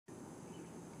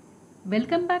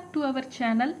Welcome back to our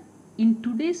channel. In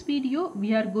today's video,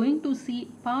 we are going to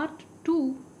see part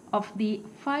 2 of the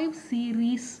 5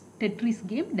 series Tetris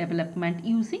game development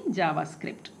using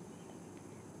JavaScript.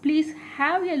 Please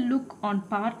have a look on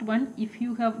part 1 if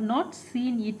you have not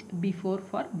seen it before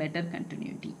for better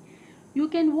continuity. You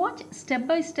can watch step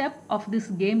by step of this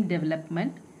game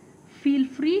development. Feel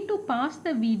free to pause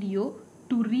the video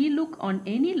to relook on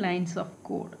any lines of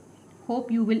code.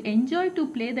 Hope you will enjoy to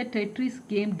play the Tetris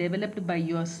game developed by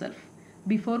yourself.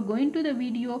 Before going to the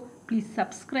video, please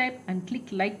subscribe and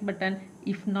click like button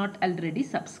if not already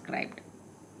subscribed.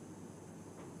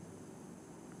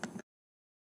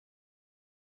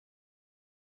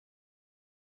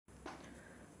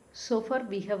 So far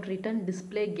we have written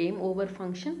display game over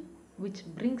function which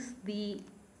brings the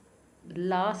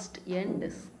last end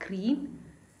screen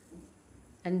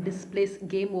and displays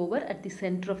game over at the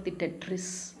center of the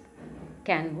Tetris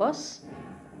canvas.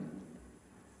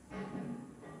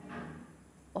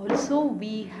 Also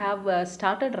we have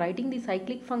started writing the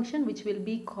cyclic function which will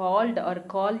be called, or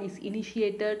call is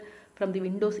initiated from the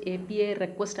Windows API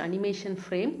request animation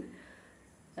frame.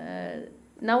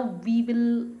 Now we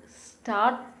will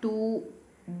start to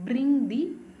bring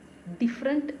the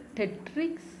different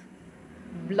Tetris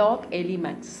block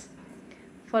elements.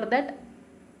 For that,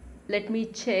 let me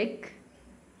check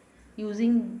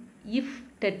using if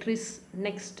Tetris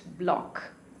next block.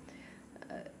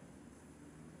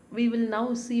 We will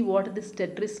now see what this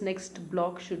Tetris next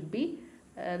block should be.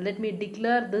 Let me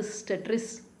declare this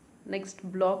Tetris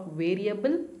next block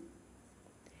variable,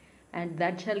 and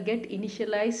that shall get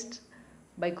initialized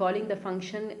by calling the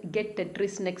function get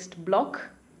Tetris next block.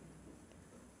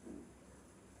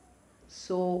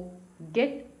 So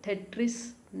get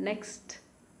Tetris next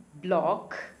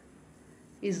block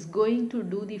is going to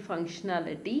do the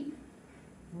functionality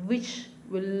which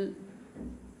will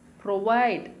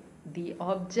provide the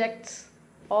objects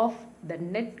of the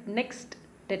next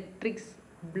Tetris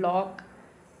block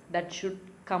that should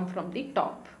come from the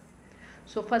top.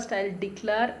 So first I'll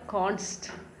declare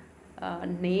const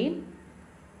name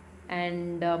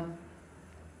and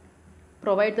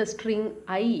provide the string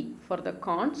I for the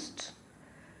const.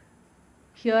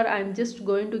 Here I'm just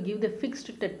going to give the fixed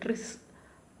Tetris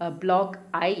block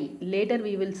I. Later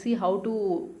we will see how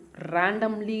to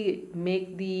randomly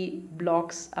make the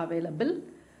blocks available.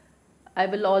 I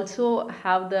will also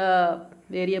have the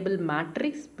variable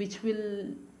matrix which will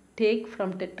take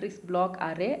from Tetris block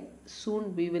array.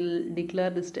 Soon we will declare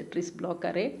this Tetris block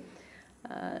array.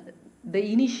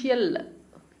 The initial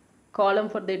column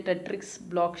for the Tetris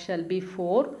block shall be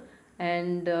 4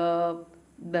 and the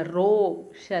row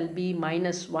shall be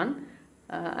 -1.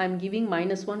 I am giving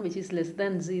 -1 which is less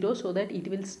than 0 so that it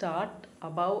will start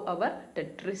above our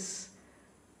Tetris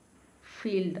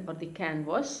field or the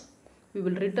canvas. We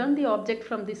will return the object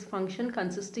from this function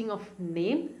consisting of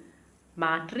name,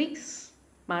 matrix.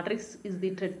 Matrix is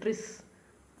the Tetris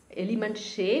element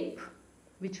shape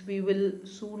which we will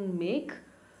soon make,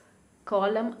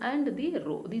 column and the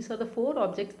row. These are the 4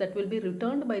 objects that will be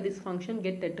returned by this function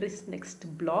get Tetris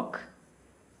next block,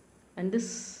 and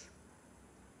this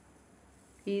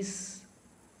is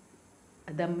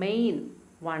the main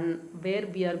one where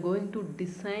we are going to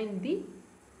design the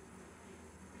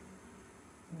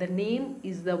name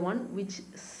is the one which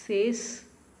says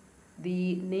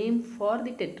the name for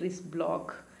the Tetris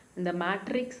block, and the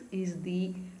matrix is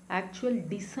the actual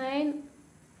design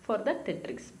for the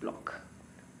Tetris block.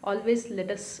 Always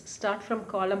let us start from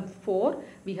column 4.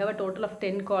 We have a total of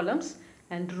 10 columns,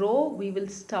 and row we will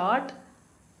start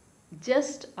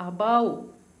just above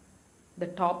the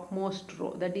topmost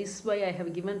row. That is why I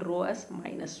have given row as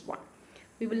 -1.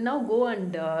 We will now go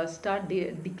and start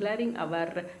declaring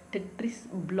our Tetris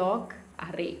block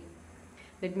array.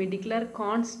 Let me declare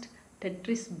const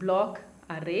Tetris block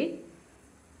array,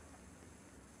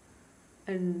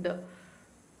 and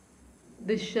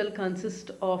this shall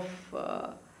consist of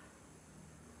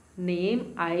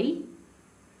name I,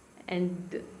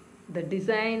 and the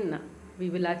design we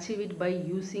will achieve it by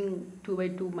using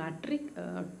 2x2 matrix,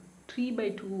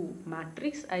 3x2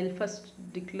 matrix. I'll first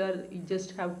declare you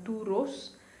just have 2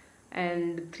 rows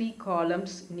and 3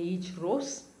 columns in each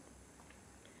rows.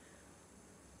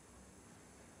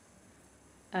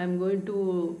 I'm going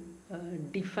to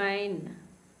define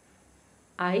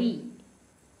I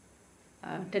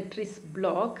Tetris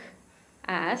block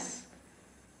as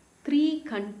 3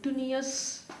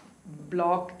 continuous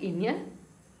block in a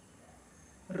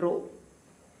row.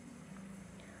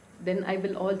 Then I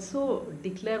will also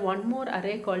declare one more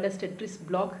array called as Tetris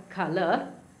block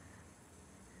color,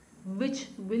 which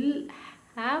will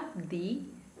have the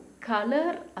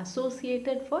color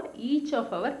associated for each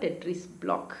of our Tetris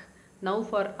block. Now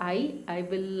for I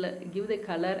will give the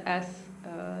color as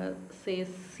say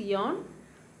cyan.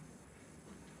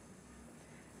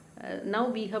 Now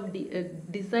we have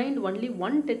designed only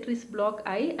one Tetris block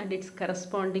I and its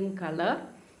corresponding color,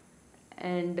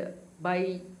 and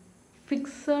by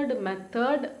fixed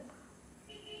method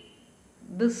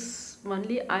this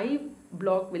only I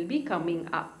block will be coming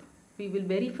up. We will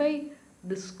verify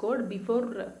this code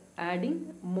before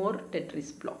adding more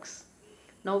Tetris blocks.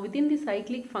 Now within the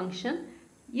cyclic function,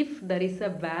 if there is a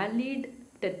valid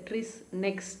Tetris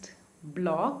next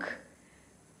block,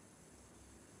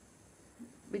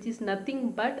 which is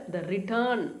nothing but the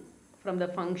return from the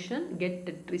function get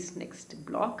Tetris next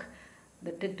block,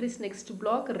 the Tetris next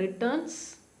block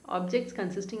returns objects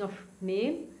consisting of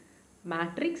name,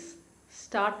 matrix,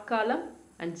 start column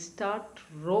and start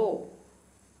row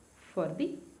for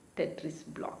the Tetris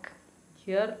block.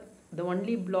 Here the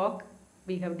only block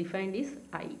we have defined is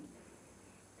I.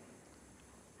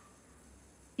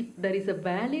 If there is a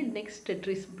valid next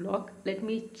Tetris block, let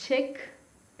me check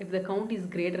if the count is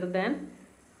greater than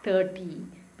 30.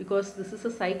 Because this is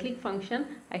a cyclic function,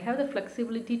 I have the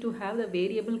flexibility to have the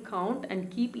variable count and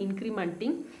keep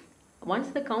incrementing. Once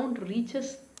the count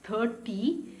reaches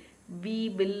 30, we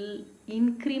will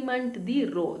increment the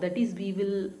row, that is we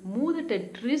will move the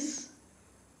Tetris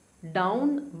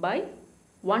down by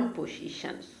one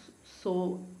position.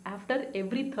 So after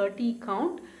every 30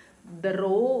 count, the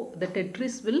row, the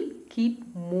Tetris will keep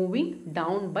moving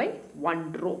down by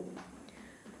one row.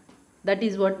 That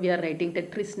is what we are writing.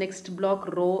 Tetris next block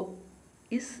row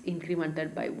is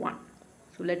incremented by 1.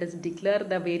 So let us declare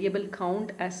the variable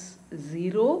count as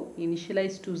 0,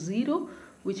 initialized to 0,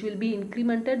 which will be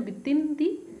incremented within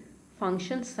the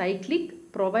function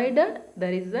cyclic provided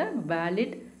there is a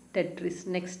valid Tetris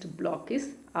next block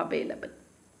is available.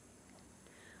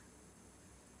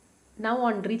 Now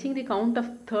on reaching the count of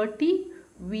 30,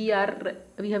 we have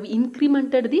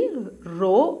incremented the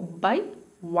row by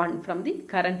 1 from the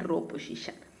current row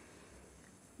position.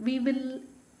 We will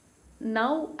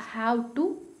now have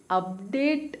to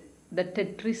update the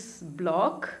Tetris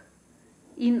block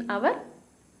in our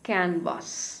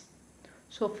canvas.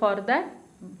 So for that,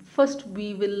 first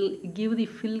we will give the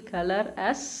fill color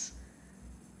as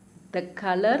the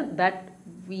color that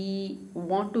we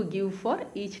want to give for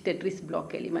each Tetris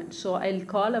block element. So I'll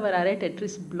call our array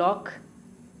Tetris block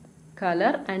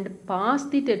color and pass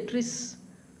the Tetris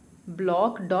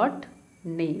block dot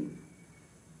name.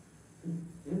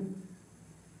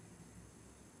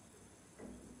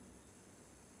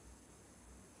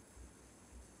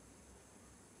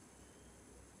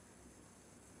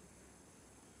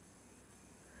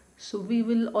 So we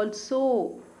will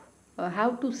also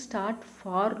have to start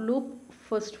for loop,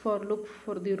 first for loop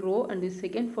for the row and the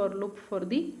second for loop for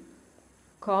the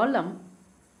column.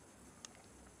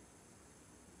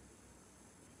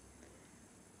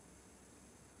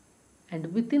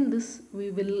 And within this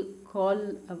we will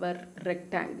call our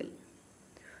rectangle.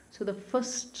 So the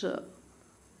first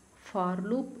for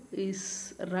loop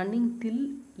is running till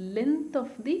length of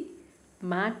the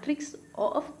matrix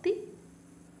of the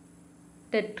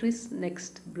Tetris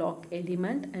next block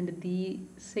element, and the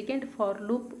second for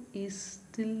loop is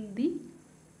till the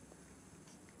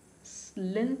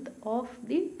length of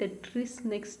the Tetris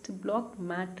next block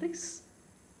matrix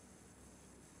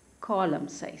column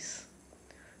size.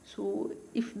 So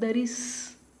if there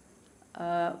is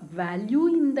a value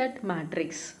in that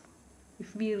matrix,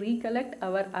 if we recollect,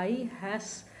 our I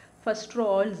has first row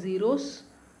all zeros,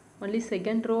 only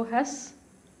second row has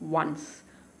ones.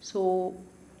 So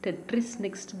Tetris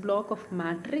next block of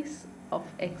matrix of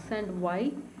x and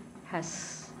y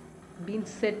has been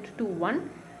set to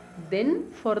 1.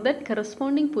 Then for that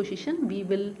corresponding position we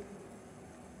will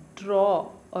draw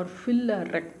or fill a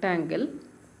rectangle.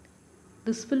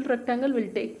 This fill rectangle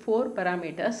will take 4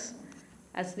 parameters.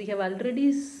 As we have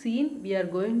already seen, we are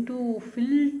going to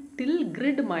fill till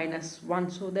grid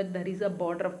 -1 so that there is a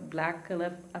border of black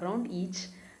color around each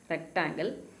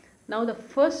rectangle. Now the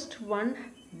first one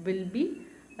will be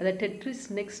the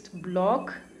Tetris next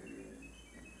block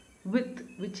width,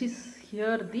 which is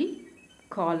here the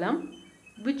column,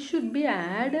 which should be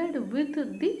added with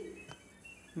the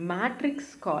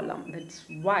matrix column, that's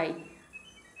y,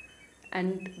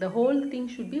 and the whole thing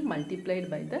should be multiplied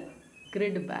by the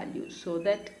grid value so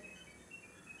that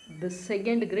the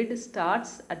second grid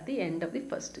starts at the end of the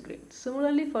first grid.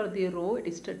 Similarly for the row, it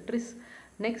is Tetris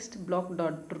next block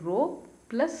dot row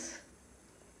plus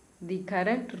the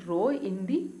current row in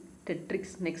the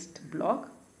Tetris next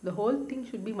block. The whole thing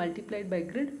should be multiplied by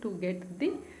grid to get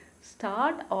the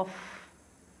start of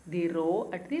the row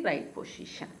at the right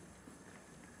position.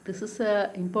 This is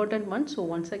a important one. So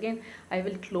once again I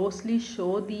will closely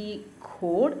show the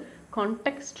code.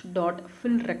 Context dot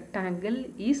fill rectangle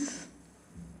is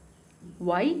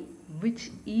y,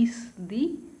 which is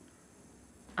the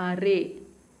array,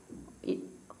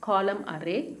 column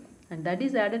array, and that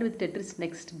is added with Tetris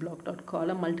next block dot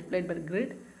column multiplied by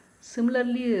grid.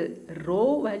 Similarly,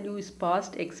 row value is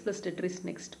passed x plus Tetris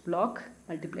next block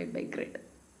multiplied by grid.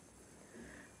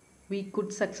 We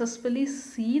could successfully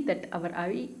see that our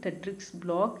I Tetris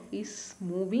block is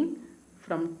moving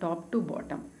from top to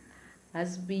bottom.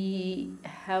 As we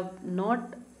have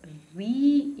not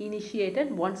reinitiated,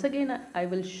 once again I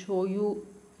will show you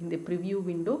in the preview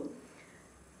window.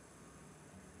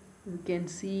 You can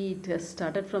see it has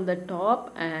started from the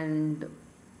top and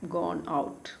gone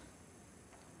out.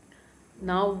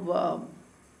 Now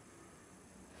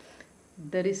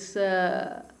there is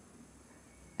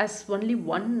as only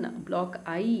one block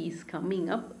I is coming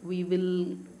up, we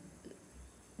will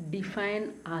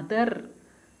define other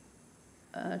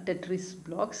Tetris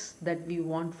blocks that we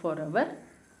want for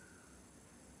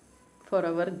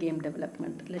our game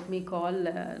development. Let me call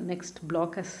next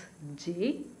block as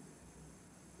J.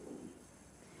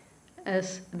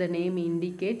 As the name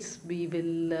indicates, we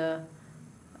will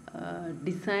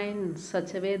design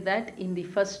such a way that in the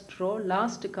first row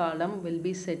last column will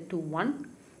be set to 1,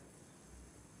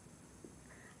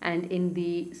 and in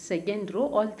the second row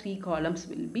all 3 columns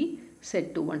will be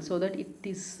set to 1, so that it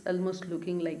is almost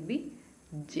looking like the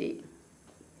J.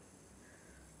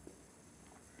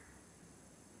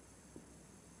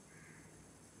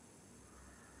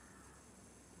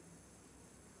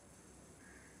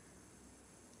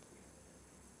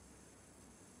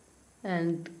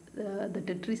 And the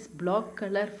Tetris block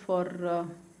color for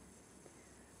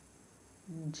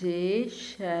J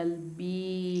shall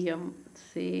be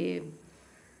say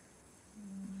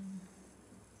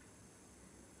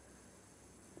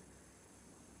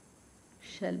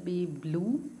shall be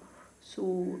blue.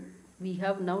 So we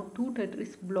have now 2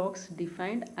 Tetris blocks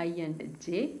defined, I and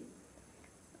J.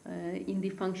 In the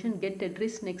function get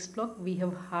Tetris next block, we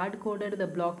have hard coded the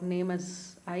block name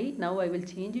as I. Now I will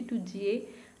change it to J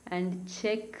and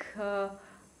check.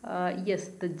 Yes,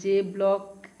 the J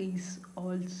block is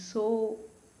also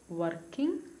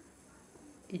working.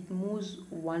 It moves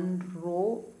 1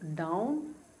 row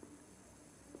down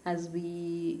as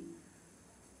we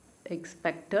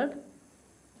expected.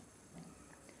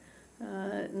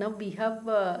 Now we have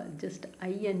just I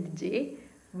and J.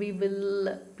 We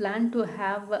will plan to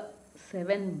have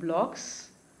 7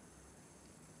 blocks.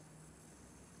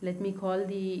 Let me call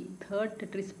the third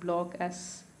Tetris block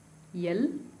as L.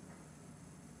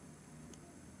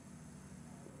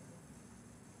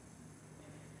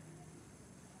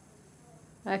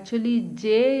 Actually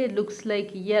J looks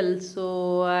like L,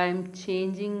 so I am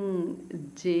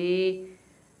changing J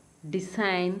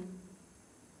design,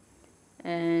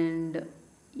 and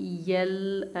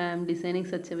L I am designing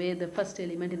such a way the first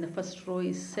element in the first row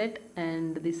is set,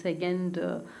 and the second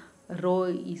row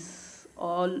is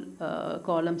all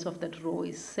columns of that row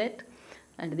is set,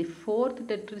 and the fourth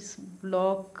Tetris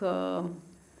block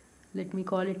let me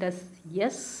call it as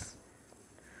S.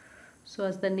 So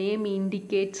as the name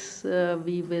indicates,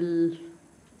 we will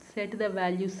set the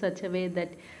value such a way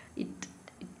that it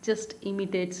just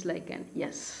imitates like an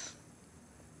S.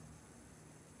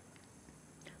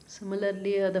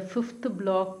 Similarly, the fifth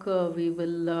block we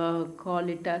will call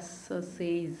it as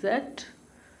say Z.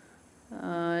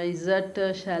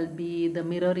 Z shall be the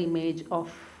mirror image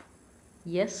of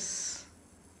S.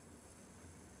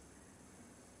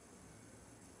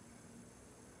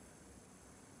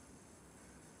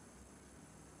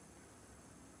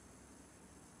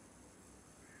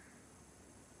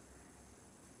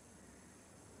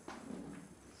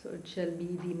 So it shall be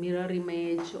the mirror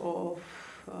image of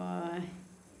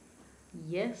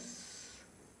yes,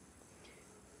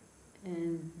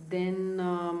 and then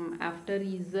after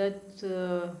Z,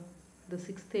 the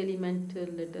sixth element,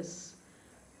 let us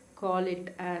call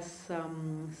it as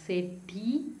say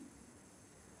T.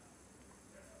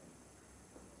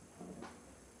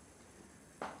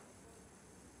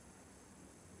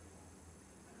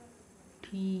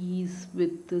 T is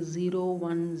with 0,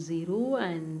 1, 0,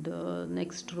 and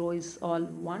next row is all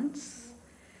ones.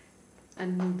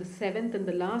 And the seventh and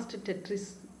the last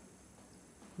Tetris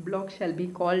block shall be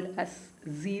called as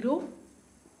 0.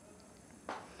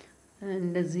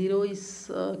 And the 0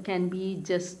 is can be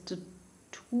just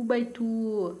 2 by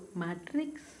 2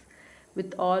 matrix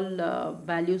with all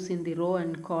values in the row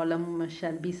and column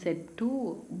shall be set to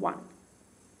 1.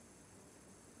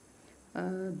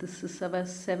 This is our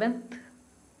seventh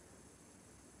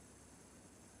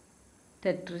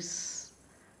Tetris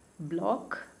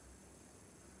block.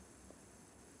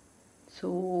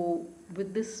 So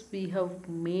with this we have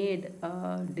made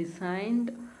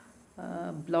designed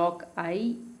block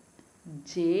I,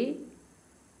 J,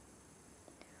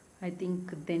 I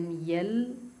think then L,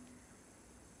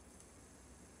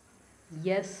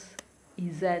 S,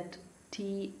 Z,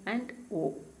 T and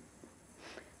O.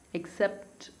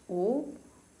 Except O,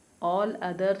 all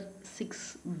other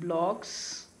 6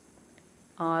 blocks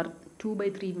are 2 by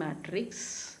 3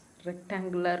 matrix,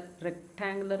 rectangular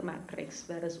matrix,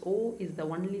 whereas O is the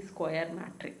only square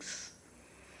matrix.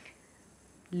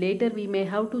 Later we may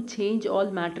have to change all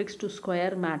matrix to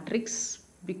square matrix,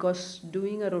 because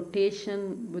doing a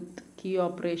rotation with key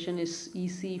operation is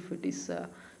easy if it is a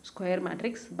square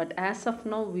matrix, but as of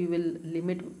now we will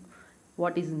limit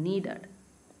what is needed.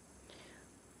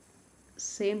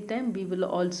 Same time we will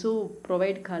also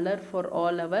provide color for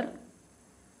all our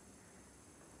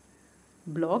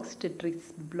blocks,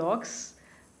 Tetris blocks.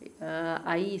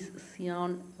 I is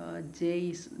cyan, J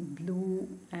is blue,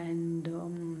 and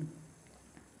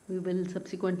we will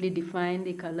subsequently define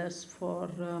the colors for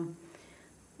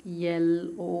L,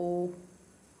 O,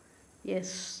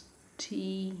 S,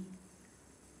 T,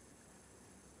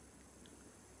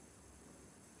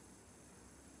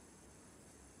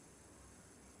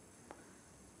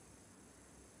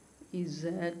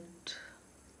 Z,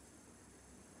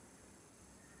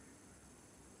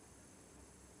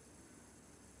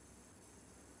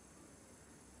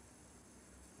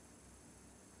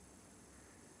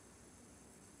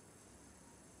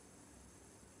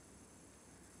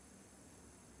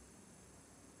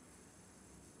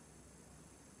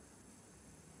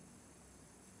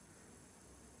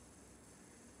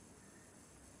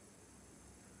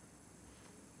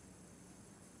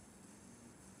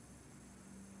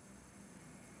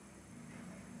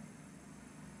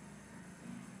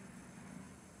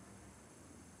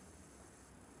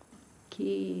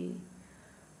 K.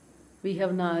 We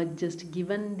have now just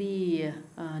given the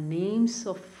names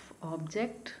of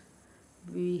object.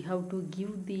 We have to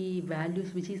give the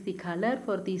values, which is the color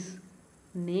for these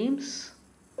names.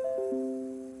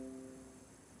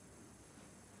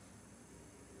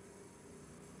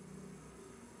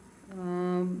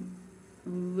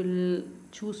 We will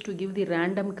choose to give the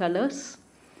random colors.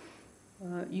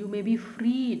 You may be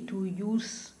free to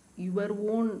use your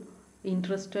own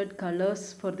interested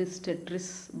colors for this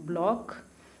Tetris block.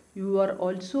 You are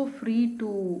also free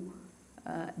to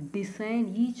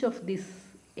design each of these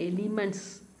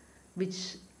elements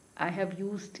which I have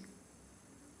used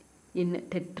in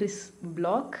Tetris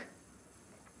block.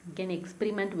 You can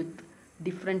experiment with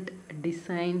different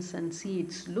designs and see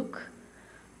its look.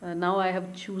 Now I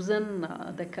have chosen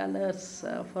the colors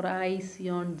for I,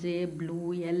 cyan, J,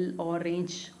 blue, L,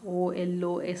 orange, O,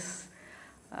 yellow, S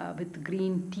with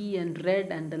green, T and red,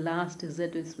 and the last Z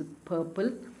is with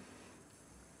purple.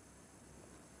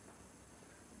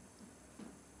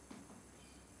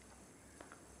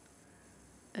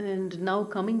 And now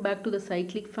coming back to the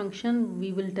cyclic function,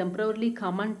 we will temporarily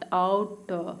comment out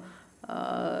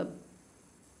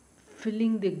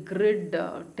filling the grid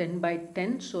 10 by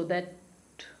 10 so that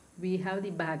we have the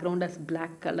background as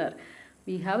black color.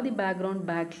 We have the background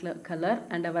black color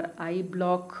and our I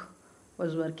block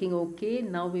was working okay.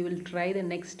 Now we will try the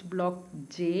next block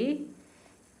J.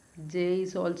 J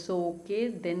is also okay.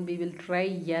 Then we will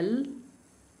try L.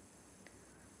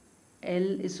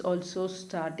 L is also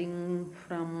starting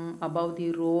from above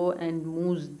the row and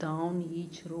moves down.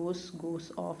 Each row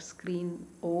goes off screen.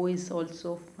 O is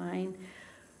also fine.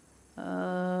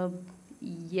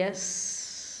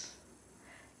 Yes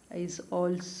is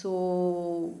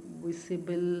also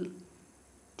visible.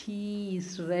 T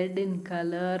is red in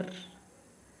color,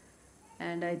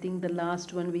 and I think the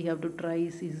last one we have to try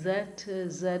is Z.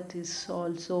 Z is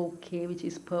also okay, which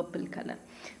is purple color.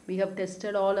 We have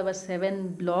tested all our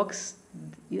 7 blocks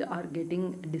are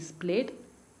getting displayed.